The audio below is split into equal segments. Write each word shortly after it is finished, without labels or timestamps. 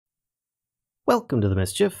Welcome to the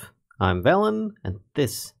Mischief. I'm Velen, and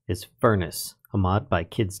this is Furnus, a mod by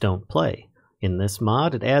KidsDontPlay. In this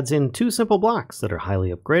mod, it adds in two simple blocks that are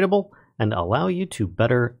highly upgradable and allow you to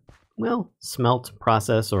better, smelt,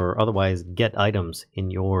 process, or otherwise get items in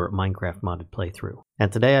your Minecraft modded playthrough.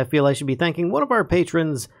 And today I feel I should be thanking one of our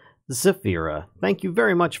patrons, Zafira. Thank you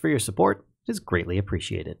very much for your support. It is greatly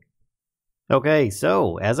appreciated. Okay,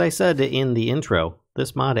 so as I said in the intro,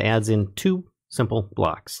 this mod adds in two simple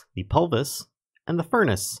blocks, the Pulvus and the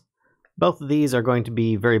Furnus. Both of these are going to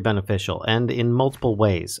be very beneficial and in multiple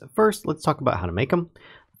ways. First, let's talk about how to make them.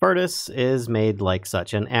 Furnus is made like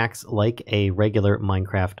such and acts like a regular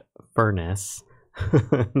Minecraft furnace,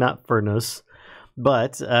 not Furnus,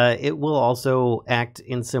 but it will also act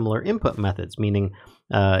in similar input methods, meaning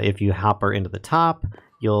if you hopper into the top,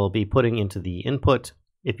 you'll be putting into the input.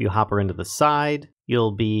 If you hopper into the side,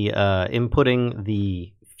 you'll be inputting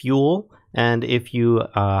the fuel. And if you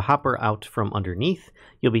hopper out from underneath,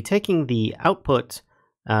 you'll be taking the output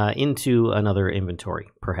into another inventory,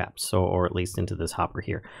 perhaps, or at least into this hopper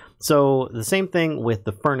here. So the same thing with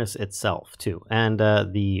the furnace itself, too. And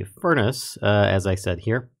the furnace, as I said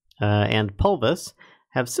here, and Pulvus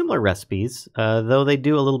have similar recipes, though they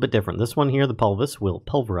do a little bit different. This one here, the Pulvus, will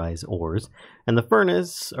pulverize ores, and the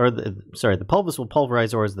furnace, the Pulvus will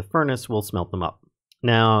pulverize ores, the furnace will smelt them up.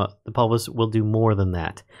 Now, the Pulvus will do more than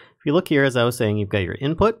that. If you look here, as I was saying, you've got your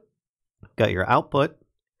input, you've got your output,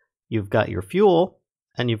 you've got your fuel,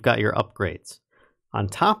 and you've got your upgrades. On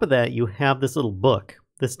top of that, you have this little book.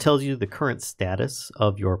 This tells you the current status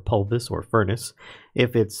of your Pulvus or furnace,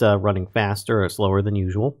 if it's running faster or slower than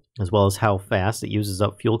usual, as well as how fast it uses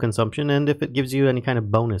up fuel consumption, and if it gives you any kind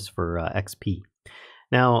of bonus for XP.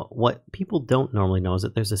 Now, what people don't normally know is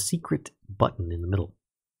that there's a secret button in the middle,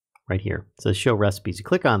 right here. It says Show Recipes. You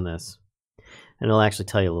click on this, and it'll actually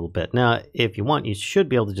tell you a little bit. Now, if you want, you should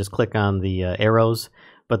be able to just click on the arrows,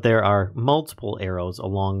 but there are multiple arrows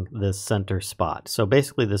along this center spot. So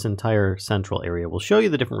basically, this entire central area will show you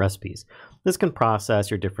the different recipes. This can process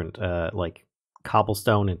your different, like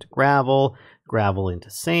cobblestone into gravel, gravel into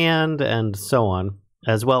sand, and so on,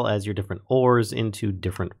 as well as your different ores into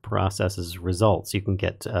different processes results. You can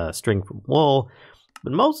get string from wool,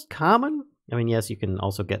 but most common, I mean, yes, you can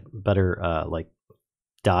also get better, like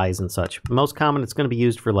dyes and such. Most common, it's going to be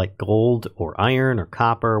used for like gold or iron or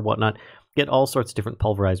copper or whatnot. Get all sorts of different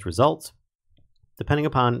pulverized results depending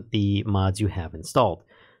upon the mods you have installed.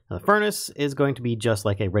 Now, the furnace is going to be just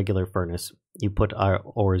like a regular furnace. You put our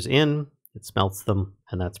ores in, it smelts them,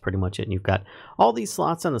 and that's pretty much it. And you've got all these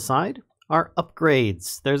slots on the side are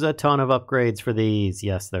upgrades. There's a ton of upgrades for these.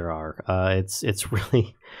 Yes, there are. It's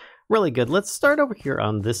really good. Let's start over here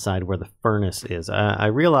on this side where the furnace is. I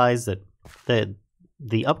realize that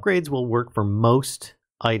the upgrades will work for most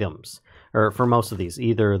items, or for most of these,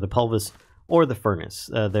 either the Pulvus or the furnace.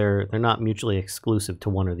 They're not mutually exclusive to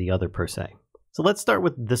one or the other per se. So let's start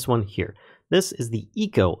with this one here. This is the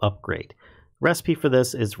Eco upgrade. Recipe for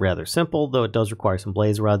this is rather simple, though it does require some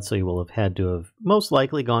blaze rods, so you will have had to have most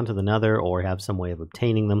likely gone to the nether or have some way of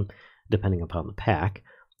obtaining them, depending upon the pack.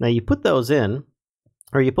 Now you put those in,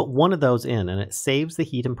 or you put one of those in, and it saves the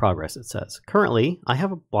heat in progress, it says. Currently, I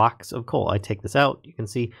have a box of coal. I take this out. You can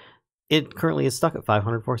see it currently is stuck at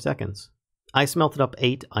 504 seconds. I smelted up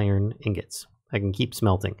 8 iron ingots. I can keep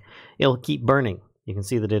smelting. It'll keep burning. You can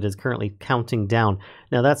see that it is currently counting down.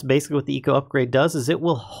 Now, that's basically what the Eco upgrade does, is it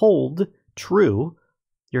will hold true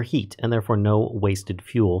your heat, and therefore no wasted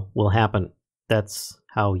fuel will happen. That's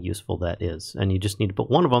how useful that is. And you just need to put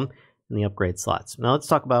one of them in the upgrade slots. Now, let's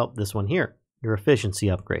talk about this one here. Your efficiency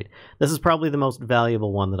upgrade. This is probably the most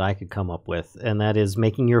valuable one that I could come up with, and that is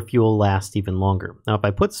making your fuel last even longer. Now, if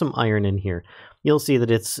I put some iron in here, you'll see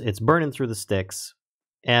that it's burning through the sticks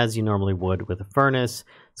as you normally would with a furnace.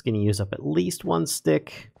 It's going to use up at least one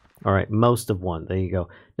stick. All right, most of one. There you go.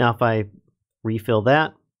 Now, if I refill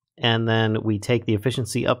that, and then we take the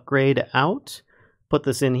efficiency upgrade out, put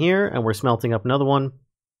this in here, and we're smelting up another one,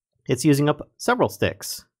 it's using up several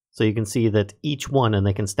sticks. So you can see that each one, and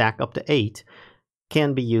they can stack up to 8,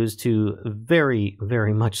 can be used to very,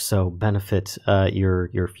 very much so benefit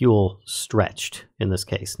your fuel stretched in this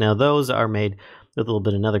case. Now those are made with a little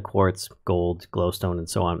bit of nether quartz, gold, glowstone, and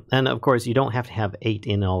so on. And of course, you don't have to have 8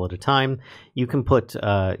 in all at a time. You can put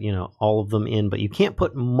all of them in, but you can't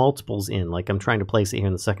put multiples in. Like I'm trying to place it here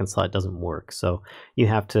in the second slot, it doesn't work. So you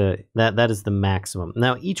have to, that is the maximum.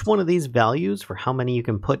 Now each one of these values for how many you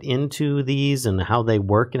can put into these and how they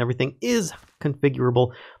work and everything is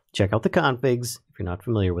configurable. Check out the configs if you're not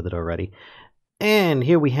familiar with it already. And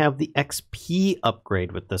here we have the XP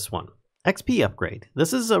upgrade with this one. XP upgrade.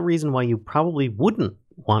 This is a reason why you probably wouldn't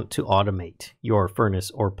want to automate your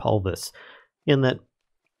furnace or Pulvus. in that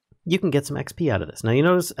you can get some XP out of this. Now you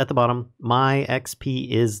notice at the bottom, my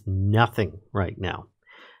XP is nothing right now.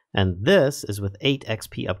 And this is with 8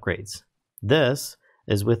 XP upgrades. This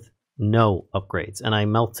is with no upgrades. And I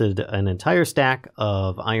melted an entire stack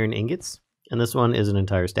of iron ingots. And this one is an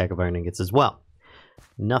entire stack of iron ingots as well.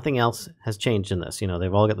 Nothing else has changed in this. You know,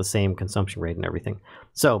 they've all got the same consumption rate and everything.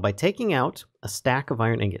 So by taking out a stack of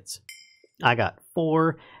iron ingots, I got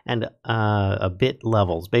 4 and a bit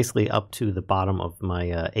levels, basically up to the bottom of my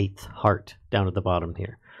 8th heart down at the bottom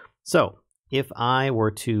here. So if I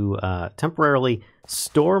were to temporarily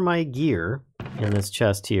store my gear in this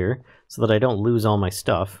chest here so that I don't lose all my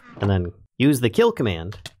stuff, and then use the kill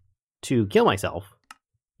command to kill myself,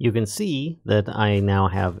 you can see that I now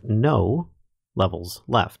have no levels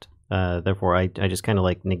left. Therefore, I just kind of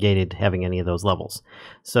like negated having any of those levels.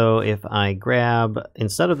 So if I grab,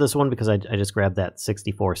 instead of this one, because I just grabbed that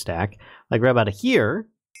 64 stack, I grab out of here,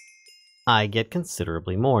 I get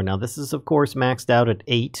considerably more. Now this is of course maxed out at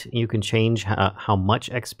 8. You can change how much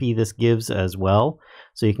XP this gives as well.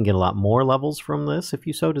 So you can get a lot more levels from this if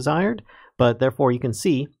you so desired. But therefore you can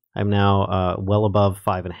see I'm now well above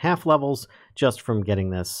 5.5 levels just from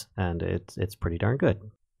getting this, and it's pretty darn good.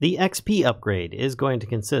 The XP upgrade is going to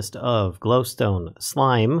consist of glowstone,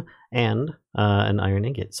 slime, and an iron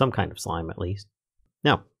ingot. Some kind of slime at least.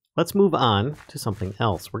 Now let's move on to something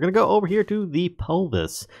else. We're going to go over here to the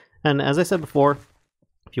Pulvus. And as I said before,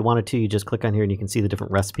 if you wanted to, you just click on here and you can see the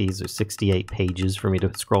different recipes. There's 68 pages for me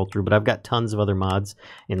to scroll through, but I've got tons of other mods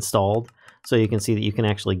installed. So you can see that you can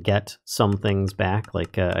actually get some things back.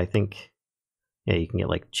 Like, I think, yeah, you can get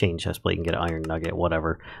like chain chestplate, you can get iron nugget,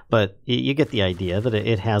 whatever. But you get the idea that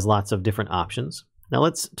it has lots of different options. Now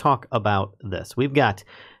let's talk about this. We've got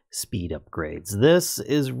speed upgrades. This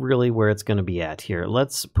is really where it's going to be at here.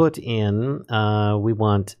 Let's put in, we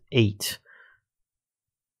want 8.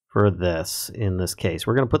 For this, in this case.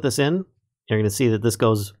 We're going to put this in. You're going to see that this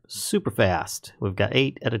goes super fast. We've got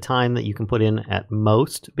 8 at a time that you can put in at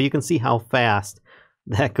most, but you can see how fast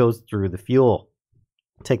that goes through the fuel.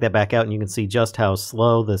 Take that back out and you can see just how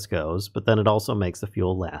slow this goes, but then it also makes the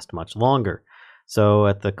fuel last much longer. So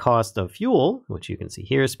at the cost of fuel, which you can see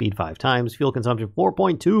here, speed 5 times, fuel consumption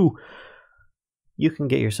 4.2, you can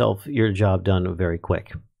get yourself your job done very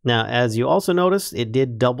quick. Now, as you also notice, it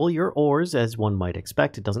did double your ores, as one might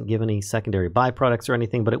expect. It doesn't give any secondary byproducts or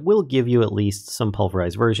anything, but it will give you at least some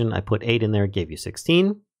pulverized version. I put 8 in there, it gave you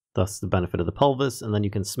 16, thus the benefit of the Pulvus, and then you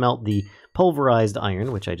can smelt the pulverized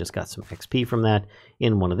iron, which I just got some XP from that,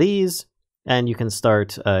 in one of these, and you can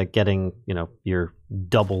start getting, you know, your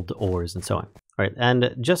doubled ores and so on. All right,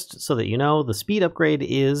 and just so that you know, the speed upgrade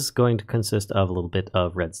is going to consist of a little bit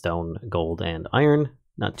of redstone, gold, and iron.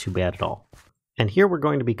 Not too bad at all. And here we're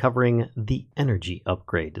going to be covering the energy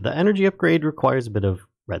upgrade. The energy upgrade requires a bit of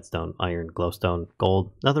redstone, iron, glowstone,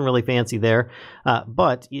 gold. Nothing really fancy there,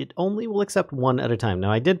 but it only will accept 1 at a time.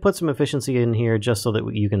 Now I did put some efficiency in here just so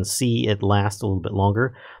that you can see it last a little bit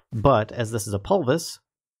longer, but as this is a Pulvus,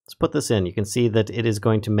 let's put this in. You can see that it is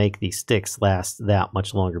going to make the sticks last that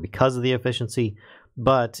much longer because of the efficiency.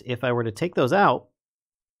 But if I were to take those out,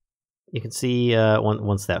 you can see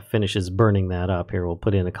once that finishes burning that up, here we'll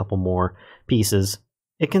put in a couple more pieces,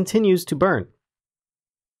 it continues to burn.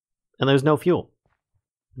 And there's no fuel.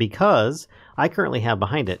 Because I currently have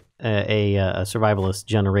behind it a survivalist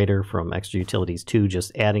generator from Extra Utilities 2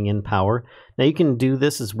 just adding in power. Now you can do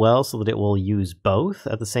this as well so that it will use both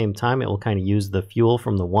at the same time. It will kind of use the fuel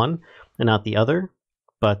from the one and not the other.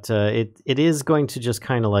 But it is going to just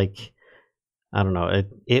kind of like, I don't know,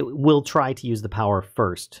 it will try to use the power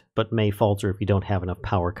first, but may falter if you don't have enough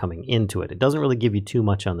power coming into it. It doesn't really give you too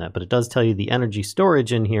much on that, but it does tell you the energy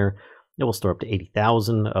storage in here. It will store up to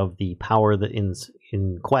 80,000 of the power that is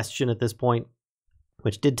in question at this point,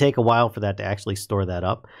 which did take a while for that to actually store that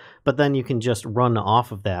up. But then you can just run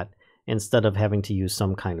off of that instead of having to use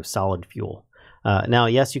some kind of solid fuel. Now,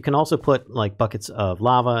 yes, you can also put like buckets of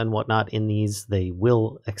lava and whatnot in these. They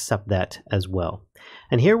will accept that as well.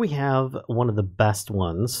 And here we have one of the best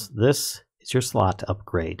ones. This is your slot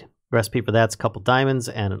upgrade. The recipe for that's a couple diamonds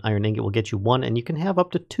and an iron ingot will get you 1, and you can have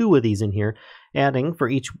up to 2 of these in here, adding for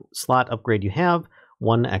each slot upgrade you have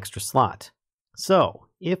 1 extra slot. So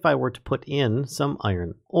if I were to put in some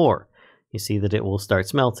iron ore, you see that it will start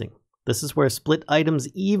smelting. This is where split items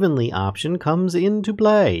evenly option comes into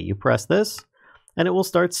play. You press this, and it will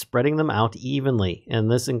start spreading them out evenly.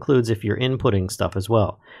 And this includes if you're inputting stuff as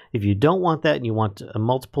well. If you don't want that and you want a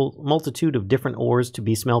multitude of different ores to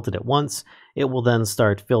be smelted at once, it will then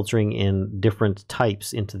start filtering in different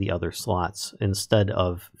types into the other slots instead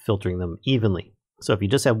of filtering them evenly. So if you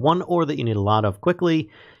just have one ore that you need a lot of quickly,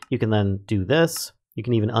 you can then do this, You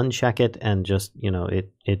can even uncheck it and just,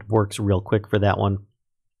 it works real quick for that one.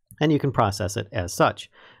 And you can process it as such.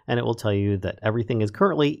 And it will tell you that everything is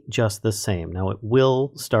currently just the same. Now it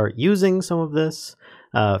will start using some of this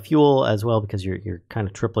fuel as well, because you're kind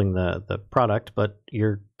of tripling the product, but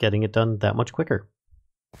you're getting it done that much quicker.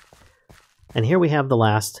 And here we have the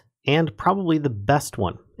last and probably the best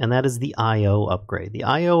one, and that is the IO upgrade. The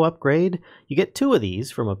IO upgrade, you get 2 of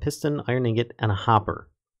these from a piston, iron ingot, and a hopper.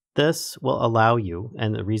 This will allow you,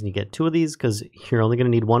 and the reason you get 2 of these, because you're only going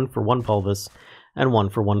to need 1 for 1 Pulvus and 1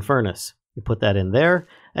 for 1 Furnus. You put that in there,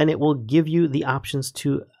 and it will give you the options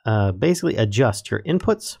to basically adjust your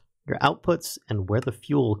inputs, your outputs, and where the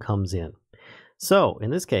fuel comes in. So,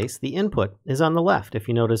 in this case, the input is on the left. If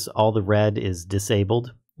you notice, all the red is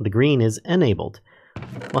disabled. The green is enabled.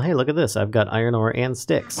 Well, hey, look at this. I've got iron ore and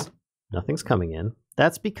sticks. Nothing's coming in.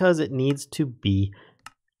 That's because it needs to be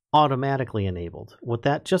automatically enabled. What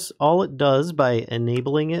that just, all it does by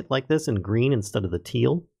enabling it like this in green instead of the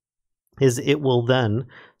teal, is it will then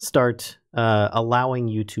start allowing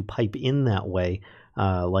you to pipe in that way,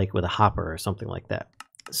 like with a hopper or something like that.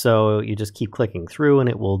 So you just keep clicking through and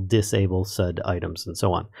it will disable said items and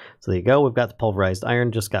so on. So there you go. We've got the pulverized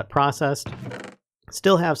iron just got processed.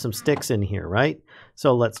 Still have some sticks in here, right?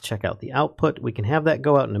 So let's check out the output. We can have that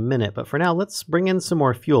go out in a minute, but for now, let's bring in some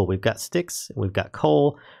more fuel. We've got sticks, and we've got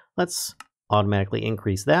coal. Let's automatically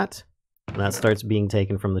increase that, and that starts being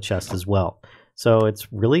taken from the chest as well. So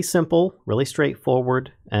it's really simple, really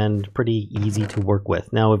straightforward, and pretty easy to work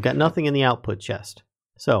with. Now we've got nothing in the output chest.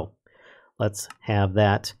 So let's have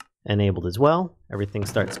that enabled as well. Everything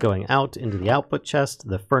starts going out into the output chest.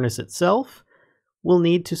 The furnace itself will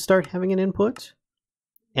need to start having an input.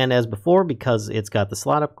 And as before, because it's got the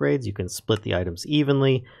slot upgrades, you can split the items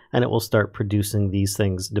evenly, and it will start producing these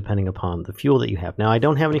things depending upon the fuel that you have. Now, I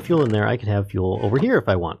don't have any fuel in there. I could have fuel over here if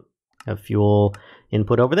I want. Have fuel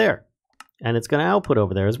input over there. And it's going to output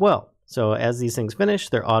over there as well. So as these things finish,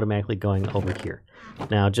 they're automatically going over here.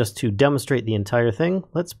 Now, just to demonstrate the entire thing,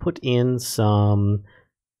 let's put in some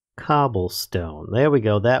cobblestone. There we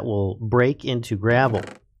go. That will break into gravel,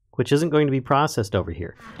 which isn't going to be processed over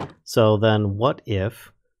here. So then what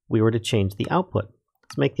if we were to change the output?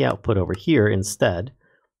 Let's make the output over here instead,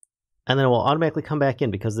 and then it will automatically come back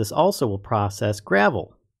in, because this also will process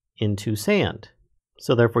gravel into sand.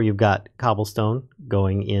 So therefore you've got cobblestone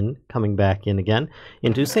going in, coming back in again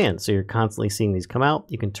into sand. So you're constantly seeing these come out.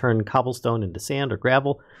 You can turn cobblestone into sand or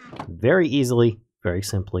gravel very easily, very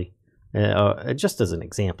simply, just as an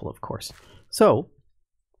example, of course. So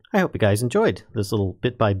I hope you guys enjoyed this little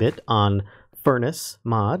bit by bit on Furnus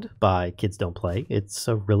mod by KidsDontPlay. It's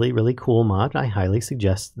a really, really cool mod. I highly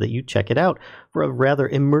suggest that you check it out for a rather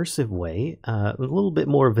immersive way, a little bit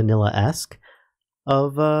more vanilla-esque,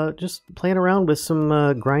 of just playing around with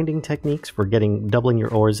some grinding techniques for doubling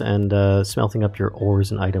your ores and smelting up your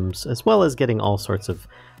ores and items, as well as getting all sorts of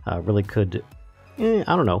really good, I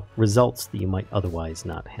don't know, results that you might otherwise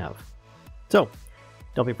not have. So,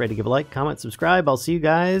 don't be afraid to give a like, comment, subscribe. I'll see you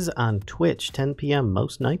guys on Twitch, 10 p.m.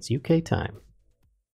 most nights UK time.